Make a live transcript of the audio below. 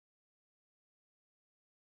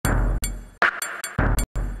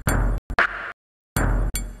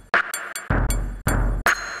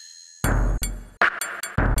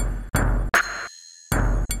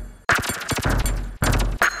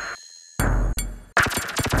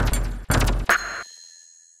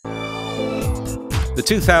The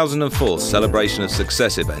 2004 Celebration of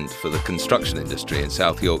Success event for the construction industry in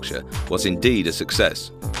South Yorkshire was indeed a success,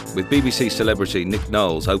 with BBC celebrity Nick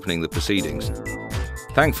Knowles opening the proceedings.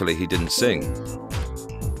 Thankfully, he didn't sing.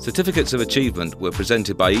 Certificates of achievement were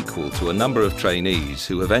presented by Equal to a number of trainees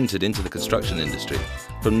who have entered into the construction industry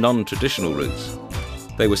from non-traditional routes.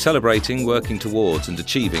 They were celebrating working towards and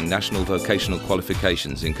achieving national vocational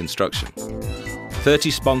qualifications in construction.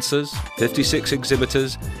 30 sponsors, 56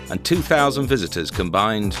 exhibitors and 2,000 visitors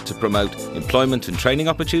combined to promote employment and training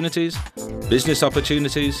opportunities, business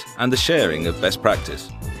opportunities and the sharing of best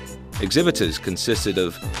practice. Exhibitors consisted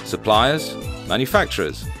of suppliers,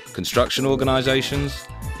 manufacturers, construction organisations,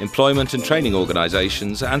 employment and training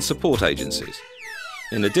organisations and support agencies.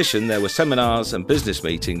 In addition, there were seminars and business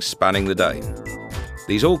meetings spanning the day.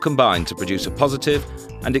 These all combined to produce a positive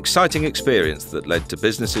and exciting experience that led to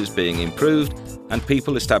businesses being improved and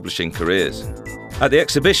people establishing careers. At the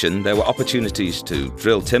exhibition, there were opportunities to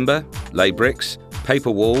drill timber, lay bricks,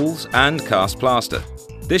 paper walls and cast plaster.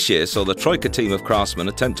 This year saw the Troika team of craftsmen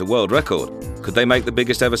attempt a world record. Could they make the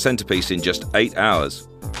biggest ever centrepiece in just 8 hours?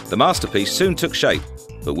 The masterpiece soon took shape,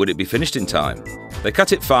 but would it be finished in time? They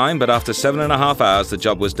cut it fine, but after 7.5 hours the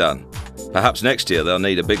job was done. Perhaps next year they'll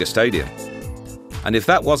need a bigger stadium. And if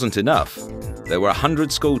that wasn't enough, there were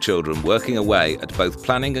 100 school children working away at both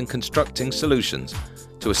planning and constructing solutions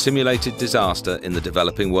to a simulated disaster in the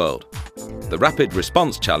developing world. The Rapid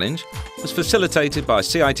Response Challenge was facilitated by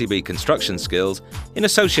SYCTG Construction Skills in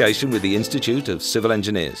association with the Institute of Civil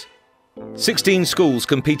Engineers. 16 schools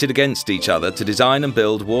competed against each other to design and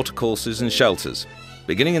build watercourses and shelters,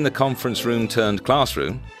 beginning in the conference room turned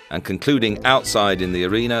classroom and concluding outside in the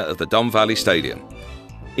arena of the Don Valley Stadium.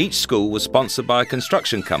 Each school was sponsored by a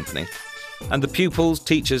construction company, and the pupils,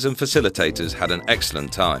 teachers and facilitators had an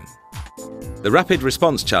excellent time. The Rapid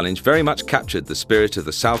Response Challenge very much captured the spirit of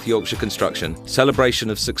the South Yorkshire Construction Celebration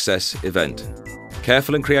of Success event.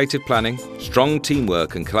 Careful and creative planning, strong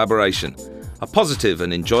teamwork and collaboration, a positive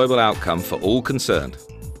and enjoyable outcome for all concerned.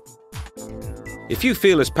 If you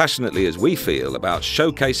feel as passionately as we feel about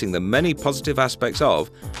showcasing the many positive aspects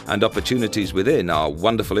of and opportunities within our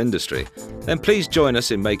wonderful industry, then please join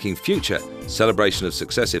us in making future Celebration of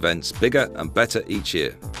Success events bigger and better each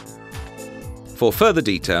year. For further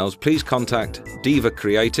details, please contact Diva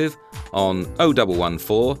Creative on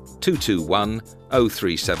 0114 221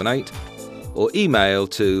 0378 or email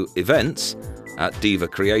to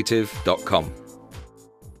events@divacreative.com.